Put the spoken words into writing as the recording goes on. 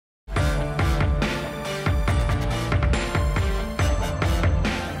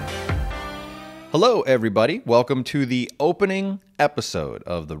Hello, everybody. Welcome to the opening episode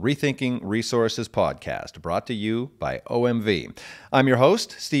of the Rethinking Resources podcast, brought to you by OMV. I'm your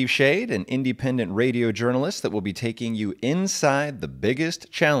host, Steve Shade, an independent radio journalist that will be taking you inside the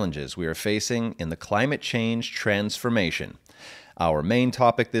biggest challenges we are facing in the climate change transformation. Our main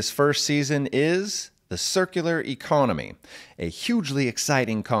topic this first season is the circular economy, a hugely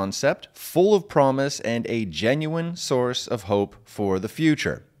exciting concept, full of promise, and a genuine source of hope for the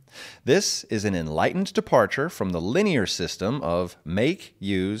future. This is an enlightened departure from the linear system of make,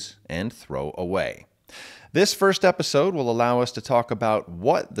 use, and throw away. This first episode will allow us to talk about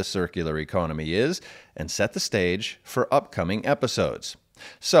what the circular economy is and set the stage for upcoming episodes.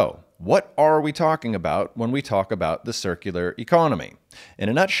 So, what are we talking about when we talk about the circular economy? In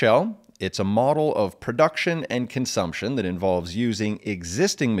a nutshell, it's a model of production and consumption that involves using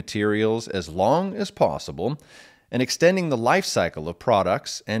existing materials as long as possible and extending the life cycle of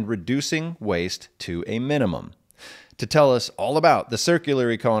products and reducing waste to a minimum. To tell us all about the circular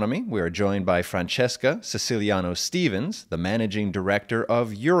economy, we are joined by Francesca Stevens, the Managing Director of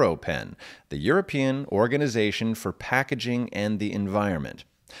EUROPEN, the European Organization for Packaging and the Environment.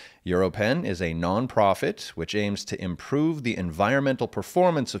 EUROPEN is a non-profit which aims to improve the environmental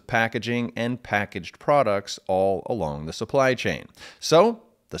performance of packaging and packaged products all along the supply chain. So,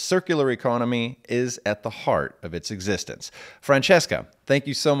 the circular economy is at the heart of its existence. Francesca, thank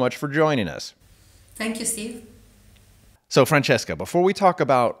you so much for joining us. Thank you, Steve. So, Francesca, before we talk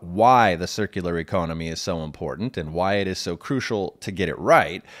about why the circular economy is so important and why it is so crucial to get it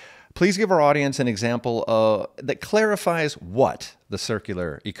right, please give our audience an example that clarifies what the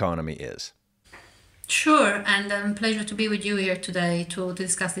circular economy is. Sure, and pleasure to be with you here today to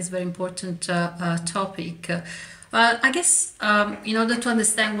discuss this very important topic. I guess in order to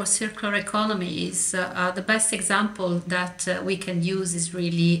understand what circular economy is, the best example that we can use is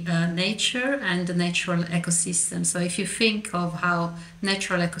really nature and the natural ecosystem. So if you think of how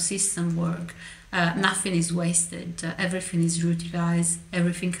natural ecosystems work, nothing is wasted, everything is reutilized,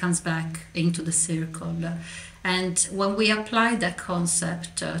 everything comes back into the circle. And when we apply that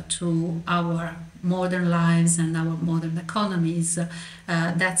concept to our modern lives and our modern economies,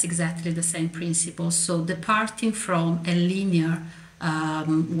 that's exactly the same principle. So departing from a linear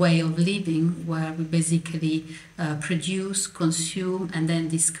way of living, where we basically produce, consume, and then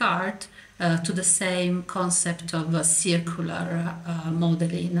discard, to the same concept of circular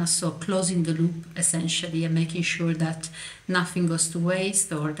modeling, so closing the loop essentially and making sure that nothing goes to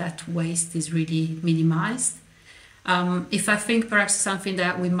waste or that waste is really minimized. If I think perhaps something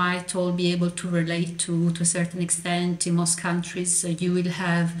that we might all be able to relate to a certain extent, in most countries you will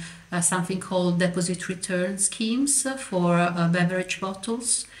have something called deposit return schemes for beverage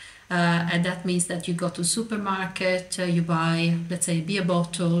bottles. And that means that you go to a supermarket, you buy, let's say, a beer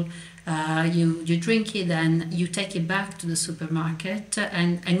bottle, you drink it and you take it back to the supermarket.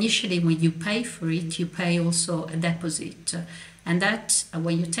 And initially when you pay for it, you pay also a deposit. And that,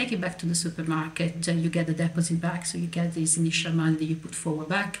 when you take it back to the supermarket, you get the deposit back. So you get this initial money that you put forward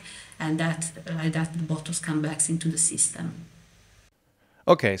back, and that the bottles come back into the system.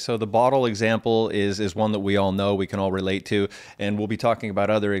 Okay, so the bottle example is one that we all know, we can all relate to, and we'll be talking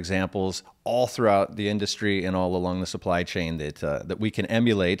about other examples all throughout the industry and all along the supply chain that we can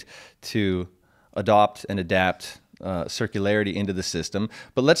emulate to adopt and adapt circularity into the system.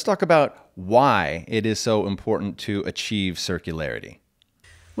 But let's talk about why it is so important to achieve circularity.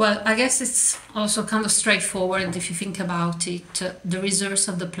 Well, I guess it's also kind of straightforward if you think about it. The resources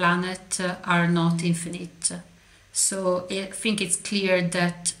of the planet are not infinite. So I think it's clear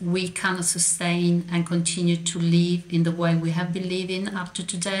that we cannot sustain and continue to live in the way we have been living up to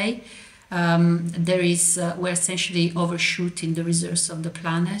today. We're essentially overshooting the resources of the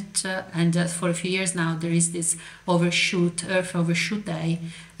planet, and for a few years now there is this Earth Overshoot Day,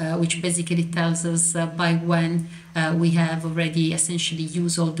 which basically tells us by when we have already essentially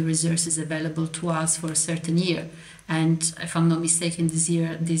used all the resources available to us for a certain year. And if I'm not mistaken,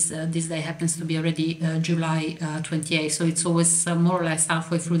 this day happens to be already July 28th, so it's always more or less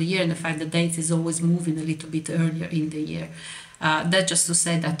halfway through the year, and the fact the date is always moving a little bit earlier in the year. That's just to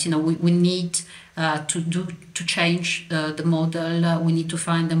say that we need to change the model. We need to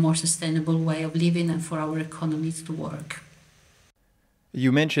find a more sustainable way of living and for our economies to work.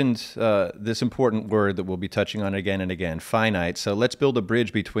 You mentioned this important word that we'll be touching on again and again, finite. So let's build a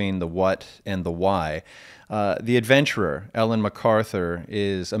bridge between the what and the why. The adventurer, Ellen MacArthur,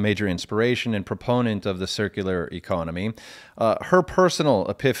 is a major inspiration and proponent of the circular economy. Her personal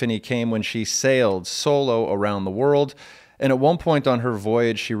epiphany came when she sailed solo around the world. And at one point on her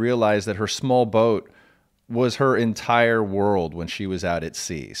voyage, she realized that her small boat was her entire world when she was out at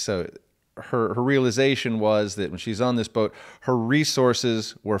sea. So her realization was that when she's on this boat, her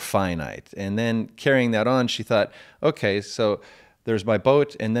resources were finite. And then carrying that on, she thought, okay, so there's my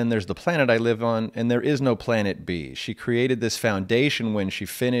boat, and then there's the planet I live on, and there is no planet B. She created this foundation when she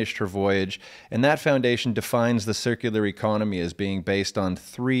finished her voyage, and that foundation defines the circular economy as being based on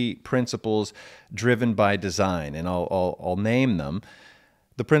 3 principles driven by design, and I'll name them.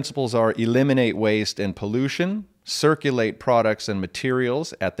 The principles are eliminate waste and pollution, circulate products and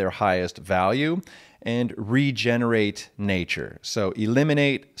materials at their highest value, and regenerate nature. So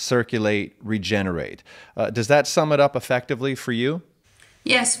eliminate, circulate, regenerate. Does that sum it up effectively for you?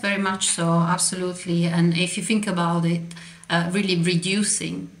 Yes, very much so, absolutely. And if you think about it, really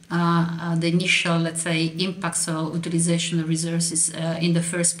reducing the initial, let's say, impacts of utilization of resources in the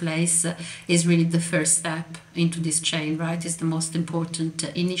first place is really the first step into this chain, right? It's the most important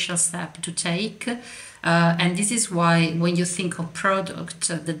initial step to take. And this is why when you think of product,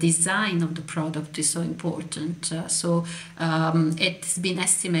 the design of the product is so important. So it's been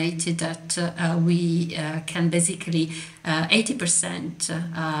estimated that we can basically 80%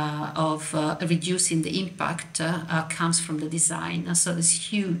 of reducing the impact comes from the design. So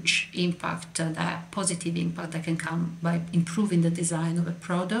this huge impact, that positive impact that can come by improving the design of a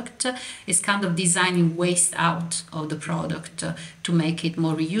product is kind of designing waste out of the product to make it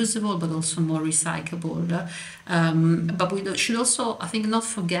more reusable but also more recyclable. But we should also, I think, not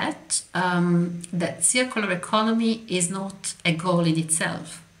forget that circular economy is not a goal in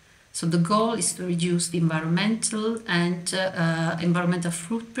itself. So the goal is to reduce the environmental and environmental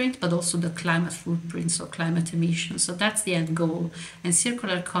footprint, but also the climate footprint, so climate emissions. So that's the end goal. And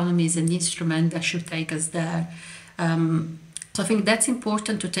circular economy is an instrument that should take us there. So I think that's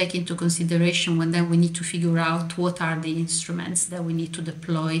important to take into consideration when then we need to figure out what are the instruments that we need to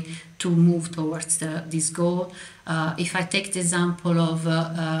deploy to move towards this goal. If I take the example of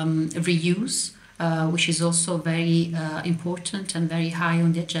reuse, which is also very important and very high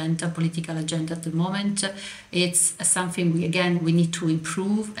on the agenda, political agenda at the moment. It's something we need to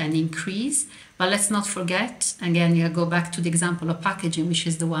improve and increase. But let's not forget, again, you go back to the example of packaging, which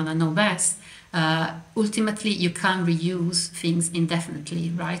is the one I know best. Ultimately, you can't reuse things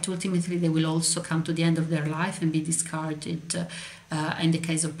indefinitely, right? Ultimately, they will also come to the end of their life and be discarded. In the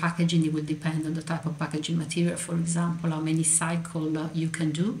case of packaging, it will depend on the type of packaging material, for example, how many cycles you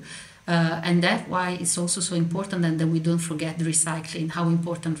can do. And that's why it's also so important that we don't forget recycling, how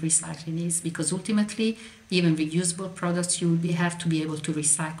important recycling is, because ultimately, even reusable products, you will have to be able to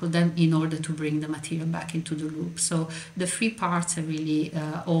recycle them in order to bring the material back into the loop. So the 3 parts are really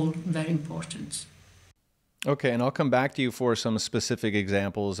all very important. Okay, and I'll come back to you for some specific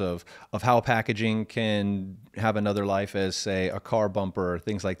examples of how packaging can have another life as, say, a car bumper or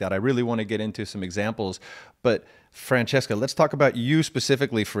things like that. I really want to get into some examples. But Francesca, let's talk about you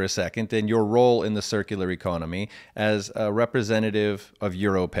specifically for a second and your role in the circular economy as a representative of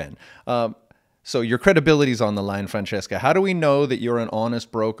EUROPEN. So your credibility is on the line, Francesca. How do we know that you're an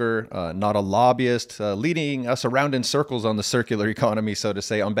honest broker, not a lobbyist, leading us around in circles on the circular economy, so to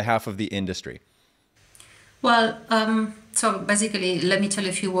say, on behalf of the industry? Well, so basically, let me tell you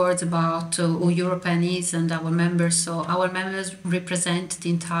a few words about who EUROPEN is and our members. So our members represent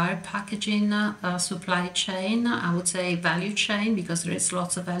the entire packaging supply chain, I would say value chain, because there is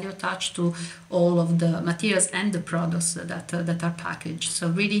lots of value attached to all of the materials and the products that are packaged. So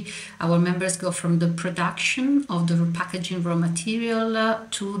really, our members go from the production of the packaging raw material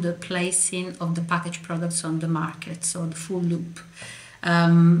to the placing of the packaged products on the market, so the full loop.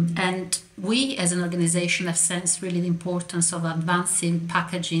 And we as an organization have sensed really the importance of advancing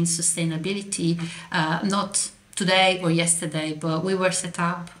packaging sustainability, not today or yesterday, but we were set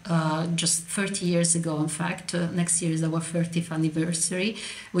up just 30 years ago. In fact, next year is our 30th anniversary,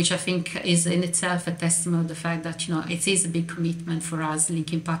 which I think is in itself a testament of the fact that, it is a big commitment for us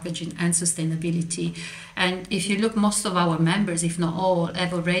linking packaging and sustainability. And if you look, most of our members, if not all,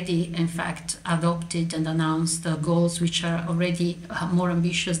 have already, in fact, adopted and announced goals which are already more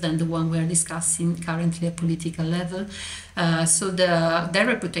ambitious than the one we are discussing currently at political level. So their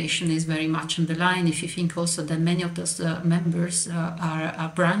reputation is very much on the line. If you think also that many of those members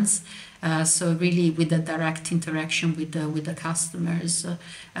are brands, so really with a direct interaction with the customers.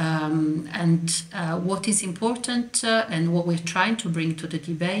 And what is important and what we're trying to bring to the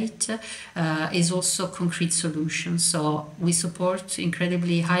debate is also concrete solutions. So we support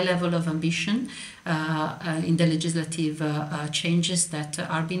incredibly high level of ambition in the legislative changes that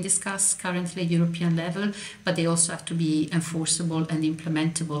are being discussed currently at European level, but they also have to be enforceable and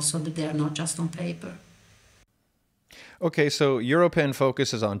implementable so that they are not just on paper. Okay, so EUROPEN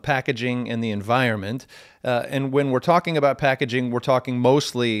focuses on packaging and the environment. And when we're talking about packaging, we're talking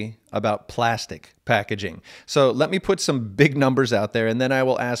mostly about plastic packaging. So let me put some big numbers out there, and then I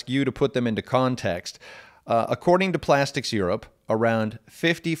will ask you to put them into context. According to Plastics Europe, around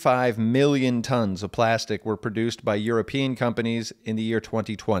 55 million tons of plastic were produced by European companies in the year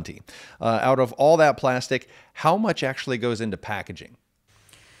 2020. Out of all that plastic, how much actually goes into packaging?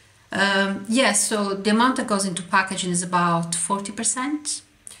 Yes, so the amount that goes into packaging is about 40%.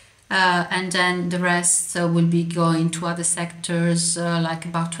 And then the rest will be going to other sectors, like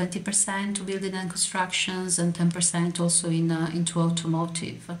about 20% to building and constructions, and 10% also into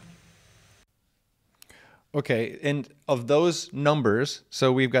automotive. Okay, and of those numbers,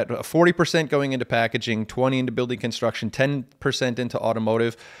 so we've got 40% going into packaging, 20 into building construction, 10% into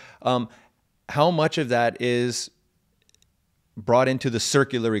automotive. How much of that is brought into the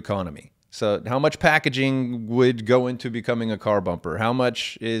circular economy? So how much packaging would go into becoming a car bumper? How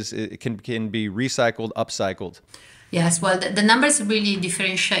much can be recycled, upcycled? Yes, well, the numbers really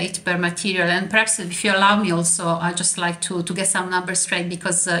differentiate per material, and perhaps if you allow me, also, I'd just like to get some numbers straight,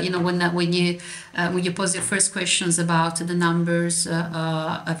 because when you pose your first questions about the numbers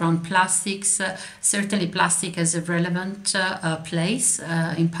around plastics, certainly plastic has a relevant place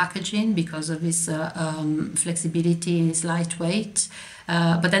in packaging because of its flexibility, its lightweight.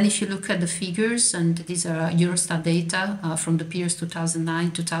 But then if you look at the figures, and these are Eurostat data from the periods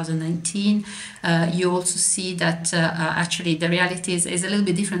 2009-2019, you also see that actually the reality is a little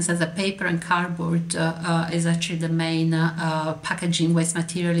bit different, as a paper and cardboard is actually the main packaging waste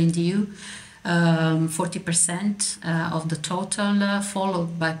material in the EU. 40% of the total,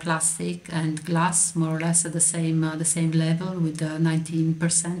 followed by plastic and glass, more or less at the same level, with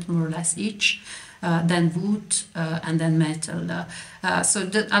 19% more or less each. Then wood, and then metal.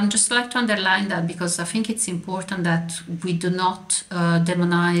 I'm just like to underline that, because I think it's important that we do not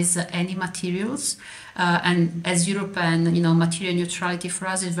demonize any materials. And as EUROPEN, material neutrality for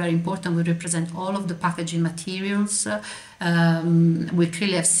us is very important. We represent all of the packaging materials. We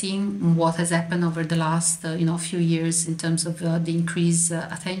clearly have seen what has happened over the last few years in terms of the increased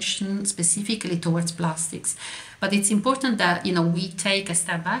attention specifically towards plastics. But it's important that we take a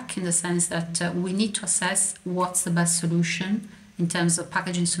step back, in the sense that we need to assess what's the best solution in terms of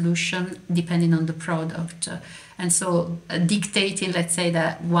packaging solution, depending on the product. And so dictating, let's say,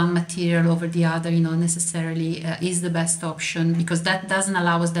 that one material over the other, necessarily is the best option, because that doesn't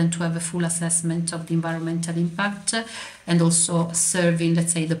allow us then to have a full assessment of the environmental impact, and also serving,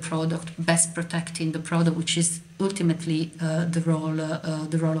 let's say, the product, best protecting the product, which is ultimately the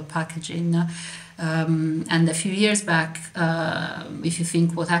role of packaging. And a few years back, if you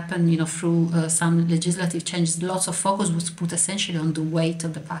think what happened, through some legislative changes, lots of focus was put essentially on the weight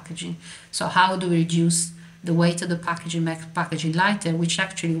of the packaging. So how do we reduce the weight of the packaging, make packaging lighter, which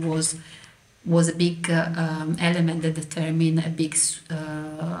actually was a big element that determined a big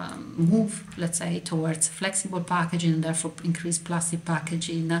move, let's say, towards flexible packaging, and therefore increased plastic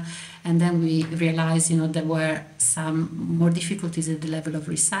packaging. And then we realized, there were some more difficulties at the level of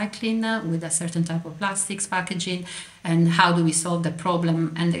recycling with a certain type of plastics packaging, and how do we solve the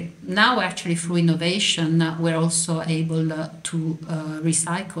problem? And now, actually, through innovation, we're also able to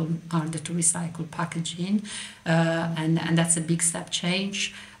recycle, harder to recycle packaging, and that's a big step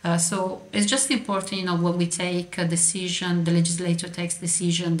change. So it's just important, when we take a decision, the legislator takes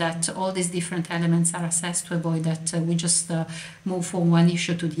decision, that all these different elements are assessed, to avoid that we just move from one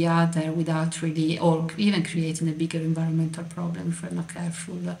issue to the other without really, or even creating a bigger environmental problem if we're not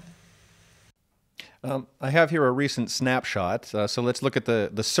careful. I have here a recent snapshot. So let's look at the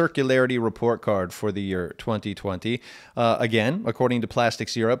circularity report card for the year 2020. Again, according to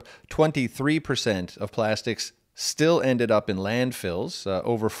Plastics Europe, 23% of plastics still ended up in landfills.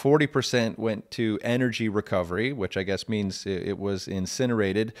 Over 40% went to energy recovery, which I guess means it was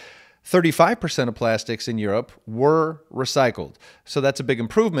incinerated. 35% of plastics in Europe were recycled. So that's a big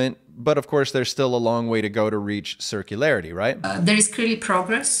improvement, but of course there's still a long way to go to reach circularity, right? There is clearly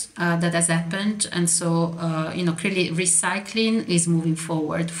progress that has happened, and so clearly recycling is moving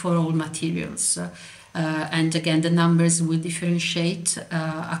forward for all materials. And again, the numbers will differentiate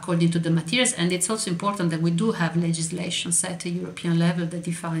according to the materials. And it's also important that we do have legislation set at European level that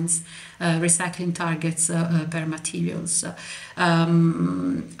defines recycling targets per materials.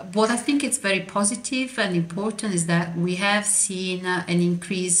 What I think is very positive and important is that we have seen an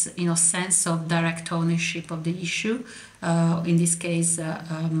increase, sense of direct ownership of the issue in this case,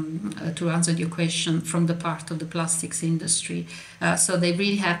 to answer your question, from the part of the plastics industry. So they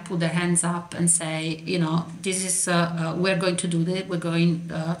really have put their hands up and say, this is, we're going to do this, we're going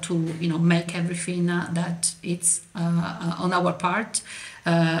to, make everything that it's on our part,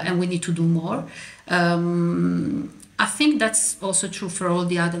 and we need to do more. I think that's also true for all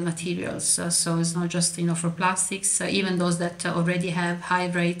the other materials. So it's not just for plastics. Even those that already have high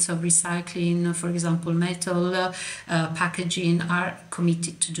rates of recycling, for example, metal packaging, are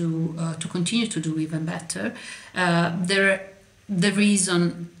committed to continue to do even better. The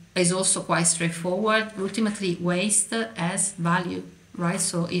reason is also quite straightforward. Ultimately, waste has value. Right,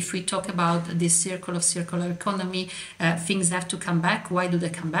 so if we talk about this circle of circular economy, things have to come back. Why do they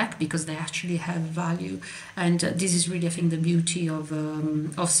come back? Because they actually have value, and this is really, I think, the beauty of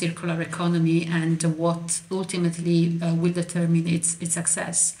circular economy and what ultimately will determine its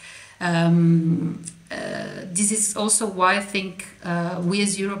success. This is also why I think we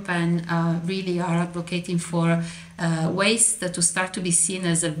as EUROPEN really are advocating for waste to start to be seen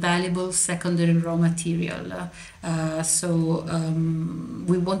as a valuable secondary raw material. So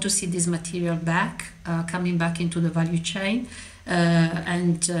we want to see this material coming back into the value chain.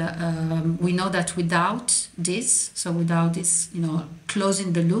 And we know that without this,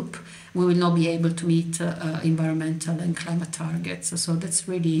 closing the loop, we will not be able to meet environmental and climate targets. So that's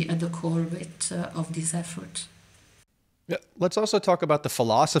really at the core of it, of this effort. Yeah, let's also talk about the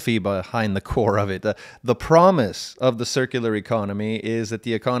philosophy behind the core of it. The promise of the circular economy is that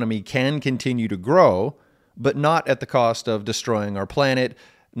the economy can continue to grow, but not at the cost of destroying our planet,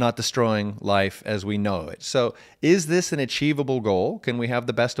 not destroying life as we know it. So is this an achievable goal? Can we have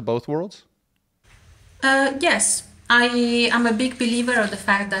the best of both worlds? Yes. I'm a big believer of the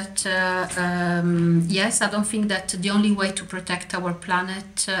fact that, yes, I don't think that the only way to protect our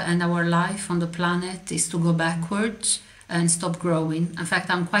planet and our life on the planet is to go backwards and stop growing. In fact,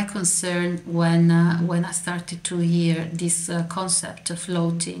 I'm quite concerned when I started to hear this concept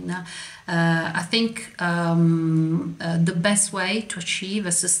floating. I think the best way to achieve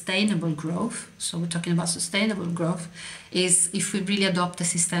a sustainable growth, so we're talking about sustainable growth, is if we really adopt a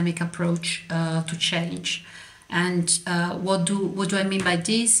systemic approach to change. And what do I mean by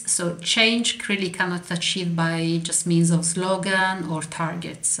this? So change clearly cannot achieve by just means of slogan or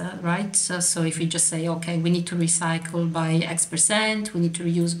targets, right? So if you just say, okay, we need to recycle by X%, we need to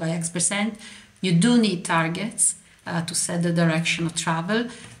reuse by X%, you do need targets to set the direction of travel,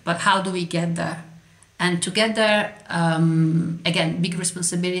 but how do we get there? And to get there, again, big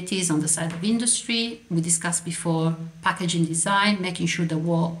responsibilities on the side of industry. We discussed before packaging design, making sure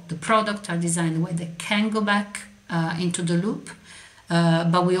that the products are designed in a way that can go back into the loop.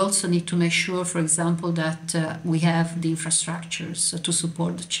 But we also need to make sure, for example, that we have the infrastructures to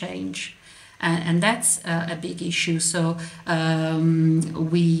support the change. And that's a big issue. So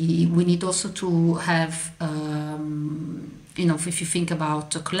we need also to have if you think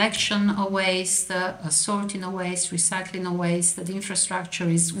about collection of waste, sorting of waste, recycling of waste, the infrastructure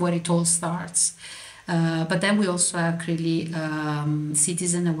is where it all starts. But then we also have really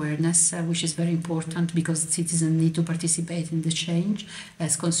citizen awareness, which is very important because citizens need to participate in the change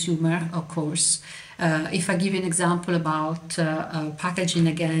as consumer, of course. If I give you an example about packaging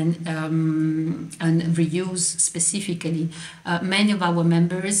again and reuse specifically, many of our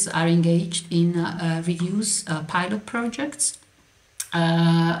members are engaged in reuse pilot projects.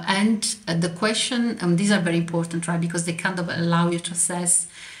 And the question, and these are very important, right, because they kind of allow you to assess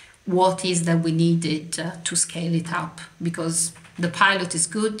what is that we needed to scale it up. Because the pilot is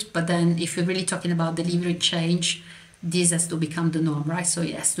good, but then if you're really talking about delivering change, this has to become the norm, right? So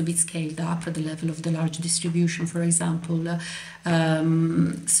it has to be scaled up at the level of the large distribution, for example.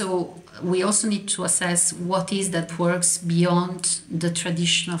 So we also need to assess what is that works beyond the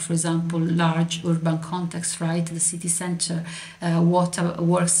traditional, for example, large urban context, right? The city center, what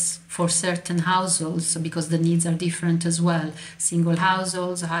works for certain households, because the needs are different as well. Single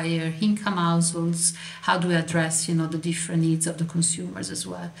households, higher income households, how do we address, the different needs of the consumers as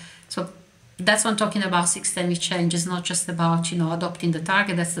well? So that's what I'm talking about. Systemic change is not just about, adopting the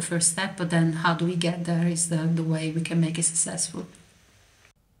target. That's the first step. But then how do we get there is the way we can make it successful.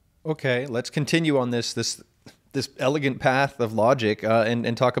 Okay, let's continue on this elegant path of logic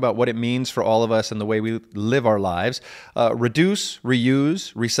and talk about what it means for all of us and the way we live our lives. Reduce,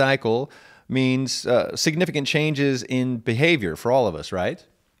 reuse, recycle means significant changes in behavior for all of us, right?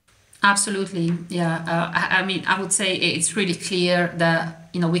 Absolutely, yeah. I would say it's really clear that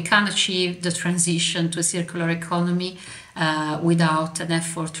we can achieve the transition to a circular economy without an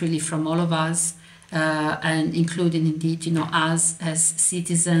effort really from all of us, and including indeed us as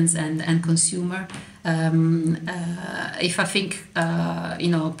citizens and consumer. If I think,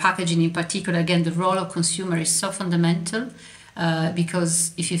 packaging in particular, again, the role of consumer is so fundamental.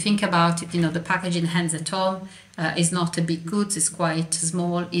 Because if you think about it, the packaging hands at home is not a big goods, it's quite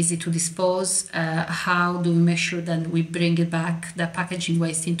small, easy to dispose. How do we make sure that we bring it back, the packaging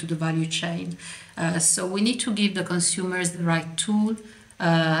waste, into the value chain? So we need to give the consumers the right tool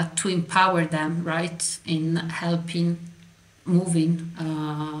to empower them, right, in helping moving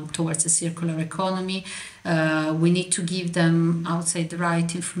towards a circular economy. We need to give them, I would say, the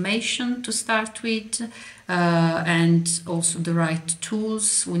right information to start with, and also the right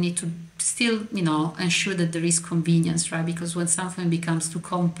tools. We need to still, ensure that there is convenience, right? Because when something becomes too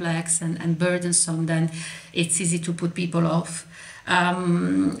complex and burdensome, then it's easy to put people off.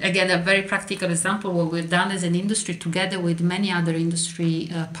 Again, a very practical example, what we've done as an industry together with many other industry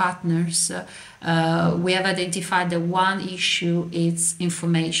partners, we have identified that one issue is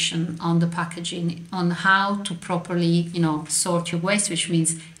information on the packaging, on how to properly, sort your waste, which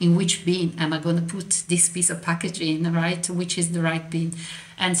means in which bin am I going to put this piece of packaging, right? Which is the right bin.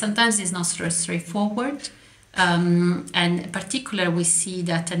 And sometimes it's not so straightforward. And in particular, we see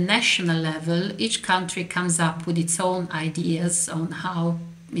that at national level, each country comes up with its own ideas on how,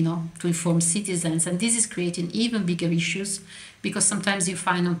 to inform citizens. And this is creating even bigger issues because sometimes you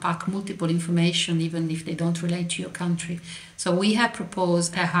find on pack multiple information, even if they don't relate to your country. So we have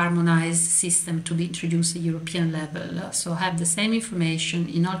proposed a harmonized system to be introduced at European level. So have the same information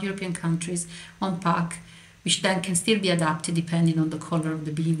in all European countries on pack, which then can still be adapted depending on the color of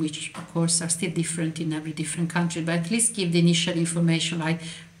the bin, which of course are still different in every different country, but at least give the initial information, like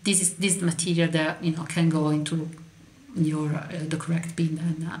this is this material that can go into your the correct bin,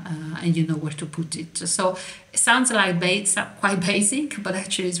 and you know where to put it. So it sounds like quite basic, but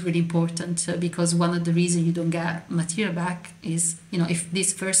actually it's really important because one of the reasons you don't get material back is if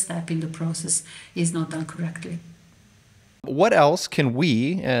this first step in the process is not done correctly. What else can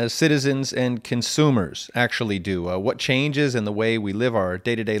we, as citizens and consumers, actually do? What changes in the way we live our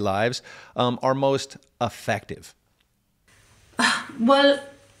day-to-day lives are most effective? Well,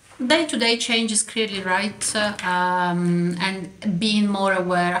 day-to-day change is clearly right, and being more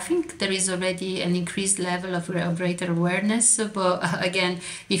aware. I think there is already an increased level of greater awareness. But again,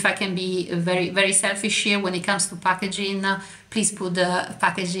 if I can be very, very selfish here, when it comes to packaging, please put the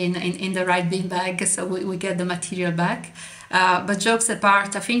packaging in the right bin bag so we get the material back. But jokes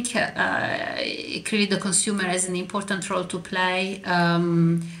apart, I think clearly the consumer has an important role to play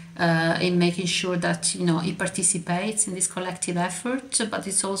in making sure that he participates in this collective effort. But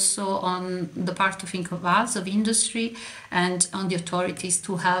it's also on the part of us, of industry, and on the authorities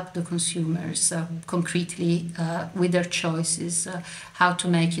to help the consumers concretely with their choices, how to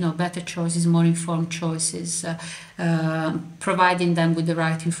make better choices, more informed choices, providing them with the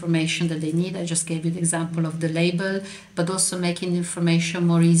right information that they need. I just gave you the example of the label, but also making the information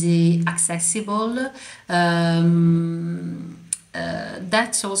more easily accessible.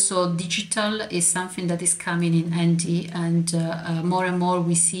 That's also digital is something that is coming in handy, and more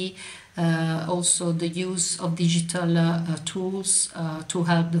we see also the use of digital tools to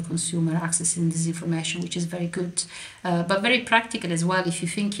help the consumer accessing this information, which is very good, but very practical as well. If you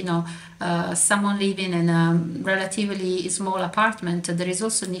think, someone living in a relatively small apartment, there is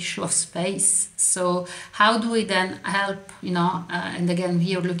also an issue of space. So how do we then help, and again,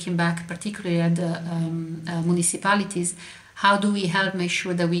 here looking back particularly at the municipalities, how do we help make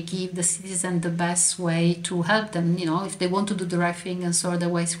sure that we give the citizen the best way to help them? If they want to do the right thing and sort their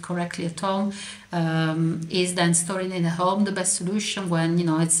waste correctly at home, is then storing in a home the best solution when,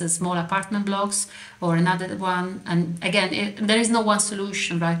 it's a small apartment blocks or another one? And again, there is no one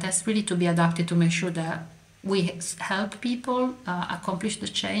solution, right? That's really to be adapted to make sure that we help people accomplish the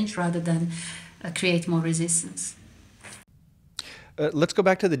change rather than create more resistance. Let's go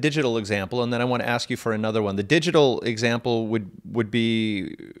back to the digital example, and then I want to ask you for another one. The digital example would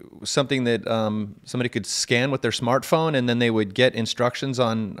be something that somebody could scan with their smartphone, and then they would get instructions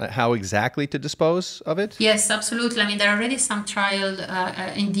on how exactly to dispose of it? Yes, absolutely. I mean, there are already some trial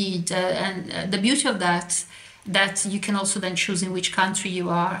indeed, and the beauty of that you can also then choose in which country you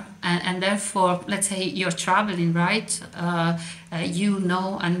are, and therefore, let's say you're traveling, right?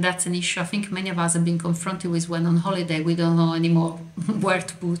 And that's an issue I think many of us have been confronted with when on holiday. We don't know anymore where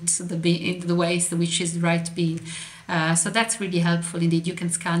to put the waste, which is the right bin. So that's really helpful indeed. You can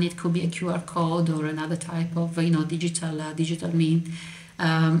scan it, could be a QR code or another type of digital mean.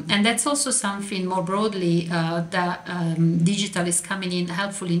 And that's also something more broadly that digital is coming in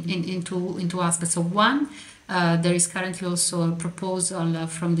helpful into aspects. So one, there is currently also a proposal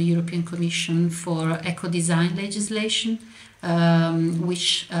from the European Commission for eco-design legislation.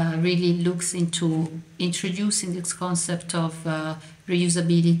 which really looks into introducing this concept of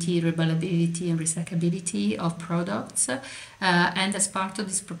reusability, reliability, and recyclability of products. And as part of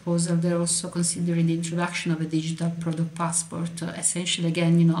this proposal, they're also considering the introduction of a digital product passport. Essentially,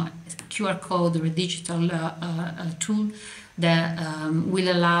 again, a QR code or a digital tool that will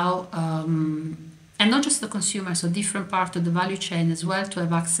allow and not just the consumer, so different part of the value chain as well, to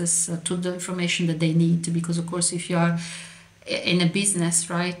have access to the information that they need. Because of course, if you are in a business,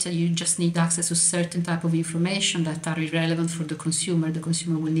 right, you just need access to certain type of information that are irrelevant for the consumer. The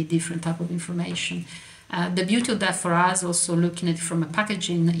consumer will need different type of information. The beauty of that for us, also looking at it from a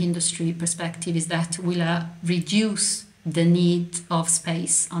packaging industry perspective, is that will reduce the need of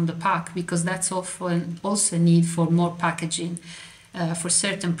space on the pack, because that's often also a need for more packaging. For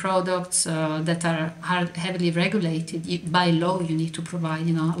certain products that are heavily regulated by law, you need to provide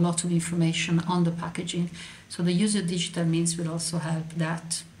a lot of information on the packaging. So the use of digital means will also help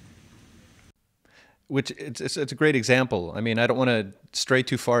that. Which it's a great example. I mean, I don't want to stray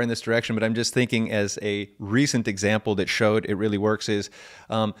too far in this direction, but I'm just thinking as a recent example that showed it really works is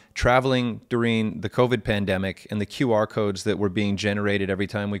traveling during the COVID pandemic and the QR codes that were being generated every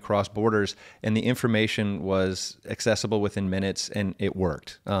time we cross borders, and the information was accessible within minutes and it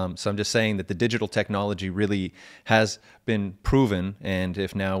worked. So I'm just saying that the digital technology really has been proven, and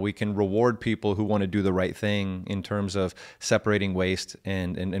if now we can reward people who want to do the right thing in terms of separating waste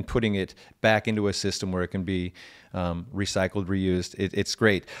and putting it back into a system where it can be recycled, reused, it's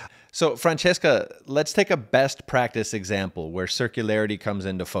great. So Francesca, let's take a best practice example where circularity comes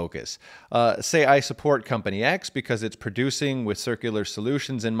into focus. Say I support company X because it's producing with circular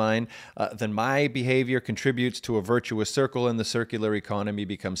solutions in mind, then my behavior contributes to a virtuous circle and the circular economy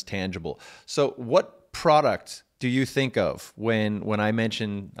becomes tangible. So what product do you think of when I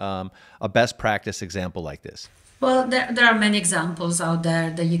mention a best practice example like this? Well, there are many examples out there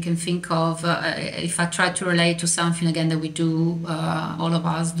that you can think of. If I try to relate to something again that we do, all of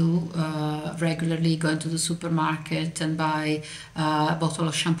us do regularly, going to the supermarket and buy a bottle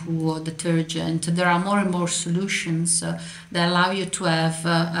of shampoo or detergent, there are more and more solutions that allow you to have,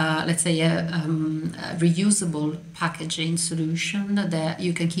 let's say, a reusable packaging solution that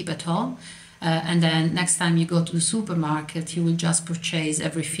you can keep at home. And then next time you go to the supermarket, you will just purchase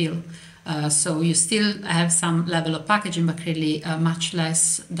a refill. So you still have some level of packaging, but clearly much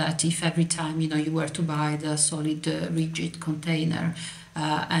less that if every time you were to buy the solid rigid container,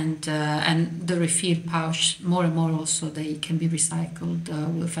 and the refill pouch, more and more also they can be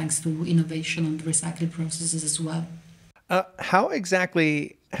recycled thanks to innovation on the recycling processes as well. How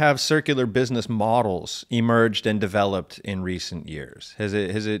exactly have circular business models emerged and developed in recent years? Has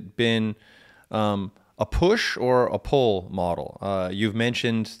it been a push or a pull model? You've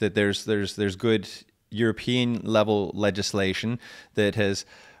mentioned that there's good European level legislation that has,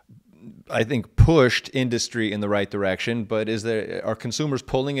 I think, pushed industry in the right direction, but are consumers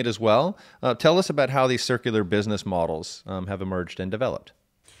pulling it as well? Tell us about how these circular business models have emerged and developed.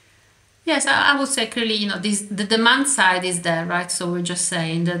 Yes, I would say clearly, the demand side is there, right? So we're just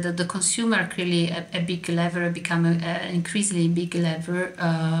saying that the consumer clearly a big lever, become an increasingly big lever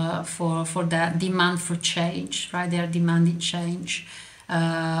for that demand for change, right? They are demanding change,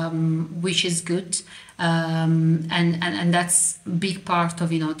 which is good, and that's a big part of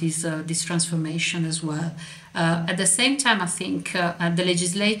this transformation as well. At the same time, I think the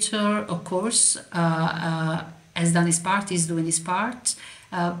legislator, of course, has done his part, is doing his part,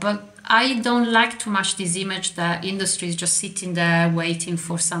 but I don't like too much this image that industry is just sitting there waiting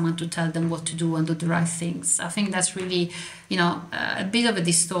for someone to tell them what to do and do the right things. I think that's really, a bit of a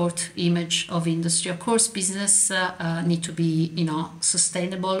distorted image of industry. Of course, business need to be,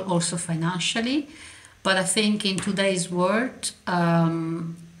 sustainable also financially. But I think in today's world,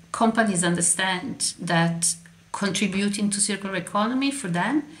 companies understand that contributing to circular economy for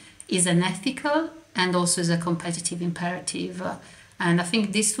them is an ethical and also is a competitive imperative. And I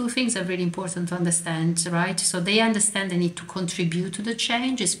think these two things are really important to understand, right? So they understand they need to contribute to the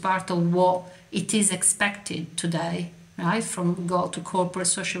change. It's part of what it is expected today, right? From go to corporate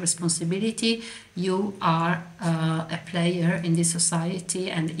social responsibility, you are a player in this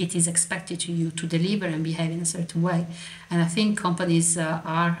society, and it is expected to you to deliver and behave in a certain way. And I think companies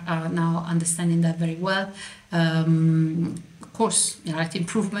are now understanding that very well. Of course,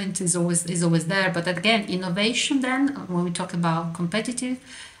 improvement is always there, but again, innovation. Then, when we talk about competitive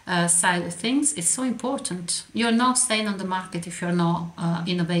side of things, it's so important. You're not staying on the market if you're not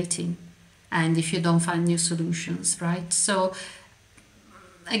innovating, and if you don't find new solutions, right? So,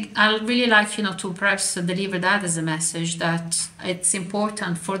 I really like, to perhaps deliver that as a message that it's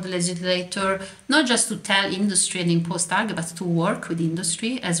important for the legislator not just to tell industry and impose targets, but to work with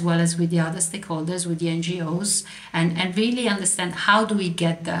industry as well as with the other stakeholders, with the NGOs, and really understand how do we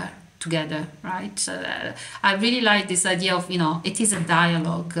get there together, right? I really like this idea of, it is a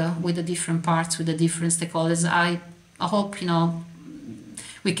dialogue with the different parts, with the different stakeholders. I hope,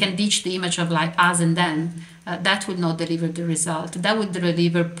 we can ditch the image of like us and them. That will not deliver the result. That would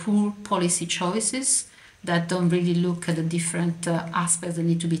deliver poor policy choices that don't really look at the different aspects that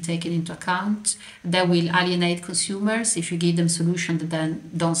need to be taken into account. That will alienate consumers if you give them solutions that then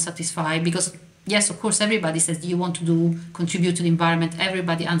don't satisfy. Because yes, of course, everybody says, do you want to contribute to the environment?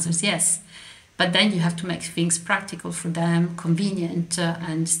 Everybody answers yes. But then you have to make things practical for them, convenient,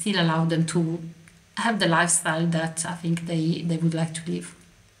 and still allow them to have the lifestyle that I think they would like to live.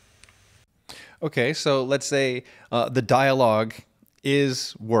 Okay, so let's say the dialogue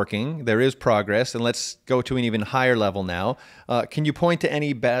is working, there is progress, and let's go to an even higher level now. Can you point to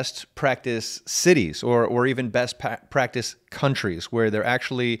any best practice cities or even best practice countries where they're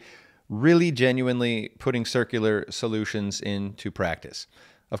actually really genuinely putting circular solutions into practice?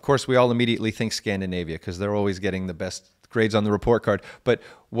 Of course, we all immediately think Scandinavia because they're always getting the best grades on the report card, but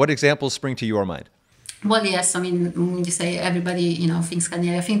what examples spring to your mind? Well, yes, I mean, when you say everybody, thinks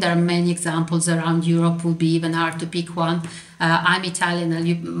Scandinavia, I think there are many examples around Europe. Would be even hard to pick one. I'm Italian,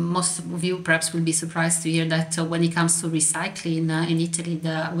 and most of you perhaps will be surprised to hear that when it comes to recycling in Italy,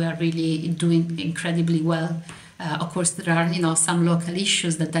 we are really doing incredibly well. Of course, there are, some local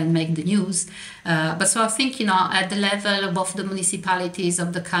issues that then make the news. But so I think, at the level of both the municipalities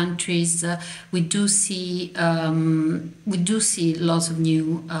of the countries, we do see lots of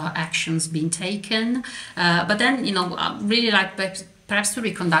new actions being taken. But then, I really like perhaps to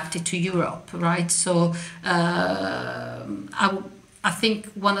reconduct it to Europe, right? So I think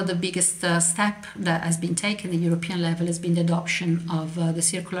one of the biggest steps that has been taken at the European level has been the adoption of the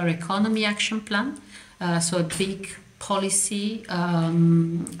Circular Economy Action Plan. So a big policy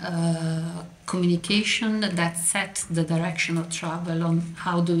communication that set the direction of travel on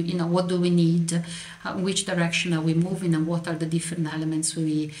what do we need, which direction are we moving, and what are the different elements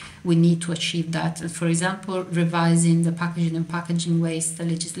we need to achieve that. For example, revising the packaging and packaging waste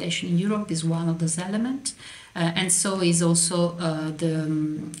legislation in Europe is one of those elements. And so is also the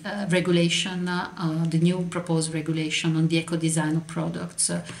regulation, the new proposed regulation on the eco-design of products.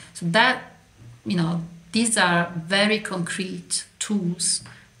 So that, these are very concrete tools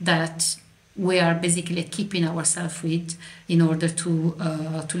that we are basically equipping ourselves with in order to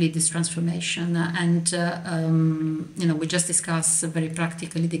lead this transformation. And we just discussed very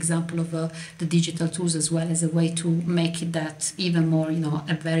practically the example of the digital tools as well as a way to make it that even more,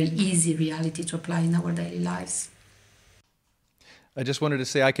 a very easy reality to apply in our daily lives. I just wanted to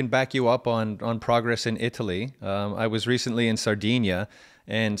say I can back you up on progress in Italy. I was recently in Sardinia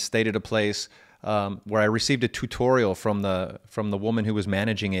and stayed at a place where I received a tutorial from the woman who was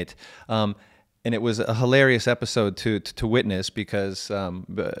managing it. And it was a hilarious episode to witness because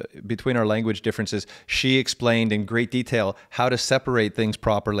between our language differences, she explained in great detail how to separate things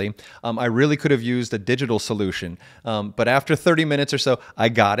properly. I really could have used a digital solution, but after 30 minutes or so, I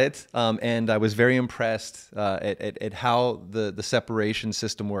got it, and I was very impressed at how the separation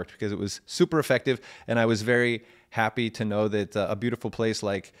system worked because it was super effective, and I was very happy to know that a beautiful place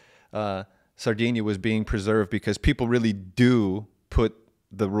like Sardinia was being preserved because people really do put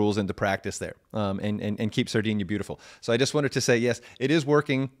the rules into practice there and keep Sardinia beautiful. So I just wanted to say, yes, it is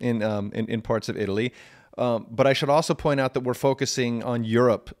working in parts of Italy. But I should also point out that we're focusing on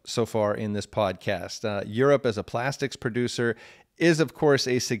Europe so far in this podcast. Europe as a plastics producer is, of course,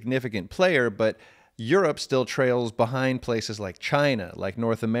 a significant player, but Europe still trails behind places like China, like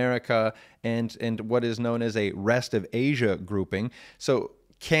North America, and what is known as a rest of Asia grouping. So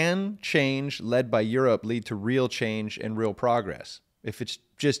can change led by Europe lead to real change and real progress if it's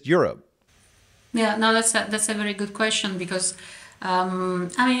just Europe? Yeah, no, that's a very good question because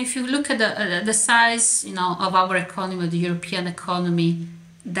if you look at the size, of our economy, the European economy,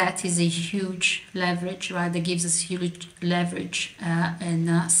 that is a huge leverage, right? That gives us huge leverage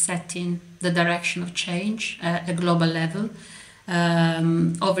in setting the direction of change at a global level.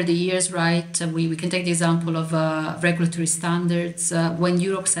 Over the years, right, we can take the example of regulatory standards. When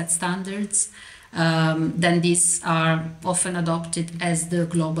Europe set standards, then these are often adopted as the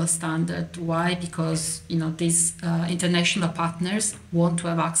global standard. Why? Because these international partners want to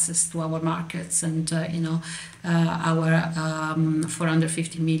have access to our markets and our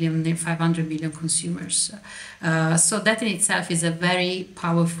 450 million, 500 million consumers. So that in itself is a very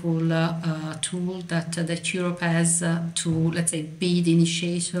powerful tool that Europe has to, let's say, be the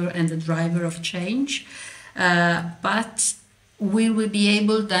initiator and the driver of change. But we will be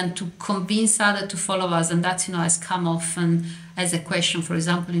able then to convince others to follow us, and that has come often as a question, for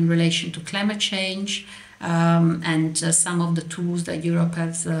example, in relation to climate change, and some of the tools that Europe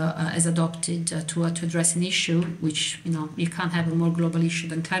has adopted to address an issue, which you can't have a more global issue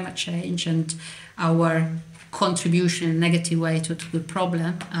than climate change, and our contribution in a negative way to the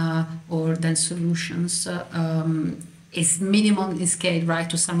problem or then solutions is minimum in scale, right,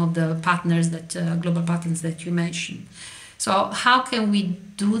 to some of the partners global partners that you mentioned. So how can we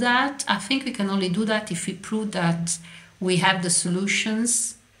do that? I think we can only do that if we prove that we have the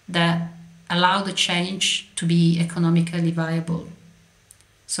solutions that allow the change to be economically viable.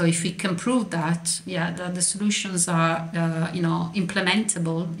 So if we can prove that, the solutions are,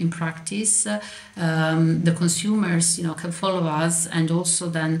 implementable in practice, the consumers, can follow us, and also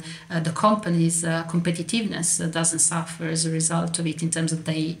then the companies' competitiveness doesn't suffer as a result of it in terms of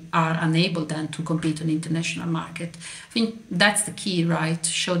they are unable then to compete on the international market. I think that's the key, right?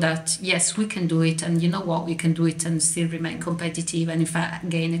 Show that, yes, we can do it, and we can do it and still remain competitive, and in fact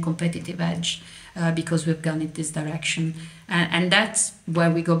gain a competitive edge. Because we've gone in this direction. And that's where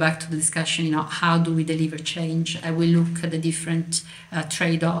we go back to the discussion, how do we deliver change? We look at the different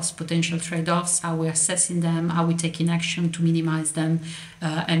trade-offs, potential trade-offs, how we're assessing them, how we take in action to minimize them,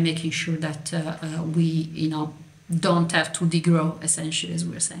 and making sure that we, don't have to degrow, essentially, as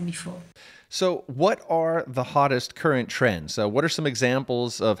we were saying before. So what are the hottest current trends? What are some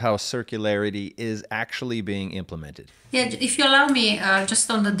examples of how circularity is actually being implemented? Yeah, if you allow me,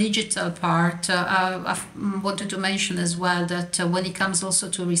 just on the digital part, I wanted to mention as well that when it comes also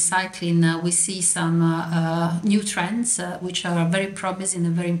to recycling, we see some new trends which are very promising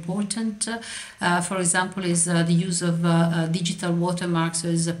and very important. For example, is the use of digital watermarks.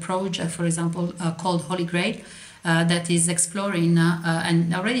 There is a project, for example, called Holy Grail, that is exploring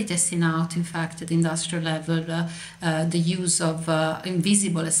and already testing out, in fact, at the industrial level, the use of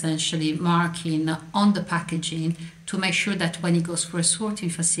invisible, essentially, marking on the packaging to make sure that when it goes for a sorting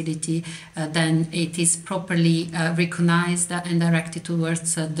facility, then it is properly recognized and directed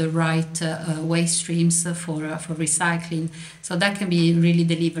towards the right waste streams for recycling. So that can be really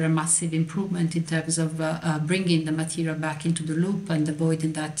deliver a massive improvement in terms of bringing the material back into the loop and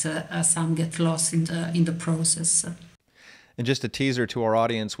avoiding that some get lost in the process. And just a teaser to our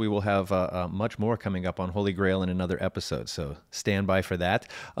audience, we will have much more coming up on Holy Grail in another episode, so stand by for that.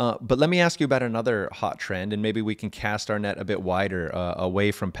 But let me ask you about another hot trend, and maybe we can cast our net a bit wider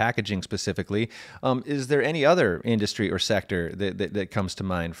away from packaging specifically. Is there any other industry or sector that comes to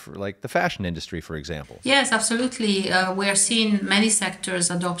mind, for, like the fashion industry, for example? Yes, absolutely. We are seeing many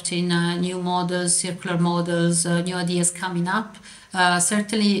sectors adopting new models, circular models, new ideas coming up.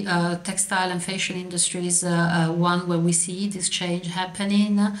 Certainly, textile and fashion industry is one where we see this change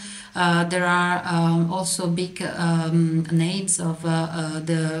happening. There are also big names of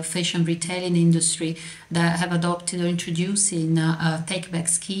the fashion retailing industry that have adopted or introducing take-back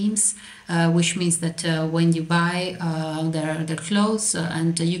schemes, which means that when you buy their clothes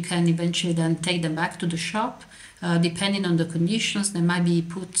and you can eventually then take them back to the shop, depending on the conditions, they might be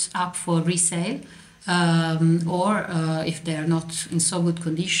put up for resale. Or if they are not in so good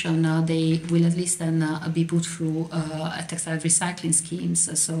condition, they will at least then be put through textile recycling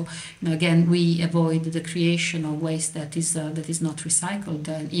schemes. So again, we avoid the creation of waste that is not recycled,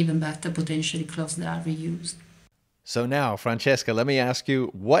 and even better, potentially clothes that are reused. So now, Francesca, let me ask you,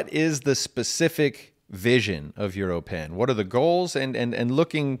 what is the specific vision of EUROPEN? What are the goals? And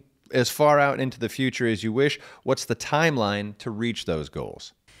looking as far out into the future as you wish, what's the timeline to reach those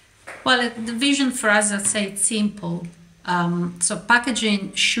goals? Well, the vision for us, I'd say it's simple. So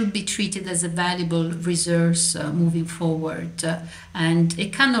packaging should be treated as a valuable resource moving forward, and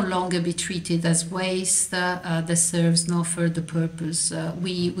it can no longer be treated as waste that serves no further purpose.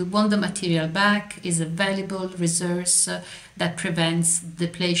 We want the material back. It's a valuable resource that prevents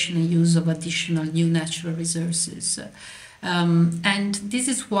depletion and use of additional new natural resources. And this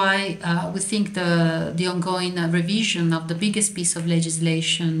is why we think the ongoing revision of the biggest piece of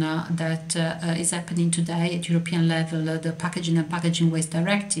legislation that is happening today at European level, the Packaging and Packaging Waste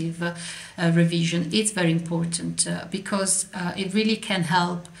Directive revision, is very important because it really can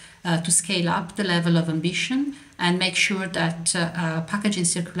help to scale up the level of ambition and make sure that packaging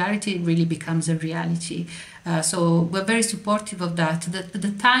circularity really becomes a reality. So we're very supportive of that.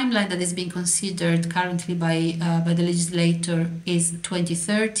 The timeline that is being considered currently by the legislator is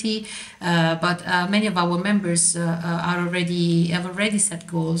 2030, but many of our members have already set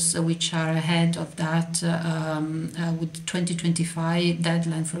goals which are ahead of that, with 2025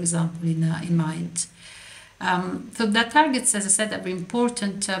 deadline, for example, in mind. So the targets, as I said, are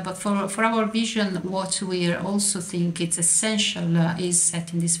important, but for our vision, what we also think it's essential is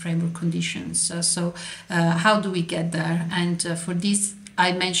setting these framework conditions. So how do we get there? And for this,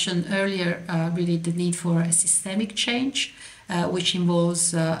 I mentioned earlier really the need for a systemic change, which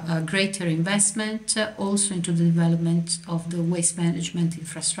involves greater investment also into the development of the waste management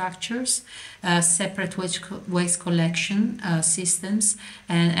infrastructures, separate waste collection systems,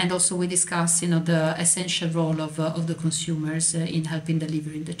 and also we discuss, the essential role of the consumers in helping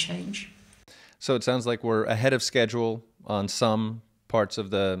delivering the change. So it sounds like we're ahead of schedule on some parts of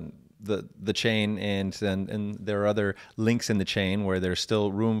the chain, and there are other links in the chain where there's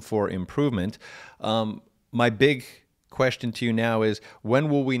still room for improvement. My big question to you now is, when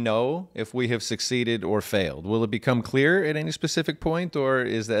will we know if we have succeeded or failed? Will it become clear at any specific point, or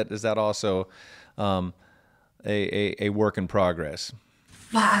is that also a work in progress?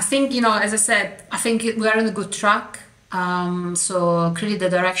 Well, I think, as I said, I think we are on a good track. So clearly the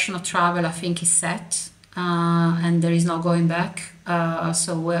direction of travel, I think, is set, and there is no going back.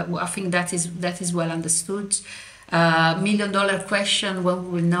 So I think that is well understood. $1 million question, when we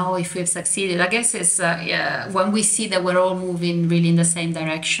will know if we've succeeded, I guess, is when we see that we're all moving really in the same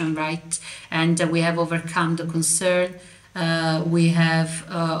direction, right? And we have overcome the concern, we have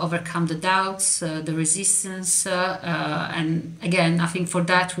overcome the doubts, the resistance, and again, I think for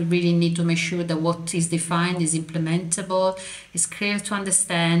that we really need to make sure that what is defined is implementable, is clear to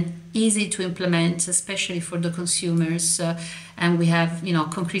understand, easy to implement, especially for the consumers, and we have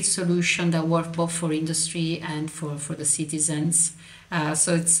concrete solutions that work both for industry and for the citizens.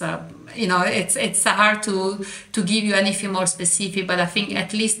 So it's it's hard to give you anything more specific, but I think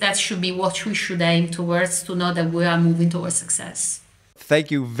at least that should be what we should aim towards, to know that we are moving towards success.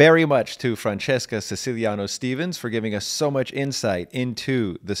 Thank you very much to Francesca Stevens for giving us so much insight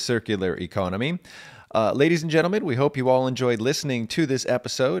into the circular economy. Ladies and gentlemen, we hope you all enjoyed listening to this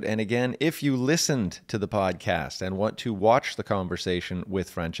episode. And again, if you listened to the podcast and want to watch the conversation with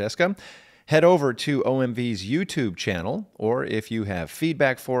Francesca, head over to OMV's YouTube channel, or if you have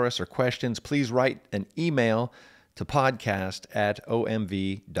feedback for us or questions, please write an email to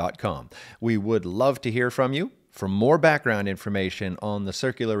podcast@omv.com. We would love to hear from you. For more background information on the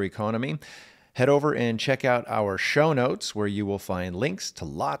circular economy, head over and check out our show notes, where you will find links to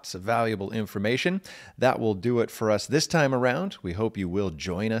lots of valuable information. That will do it for us this time around. We hope you will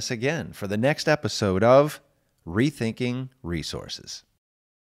join us again for the next episode of Rethinking Resources.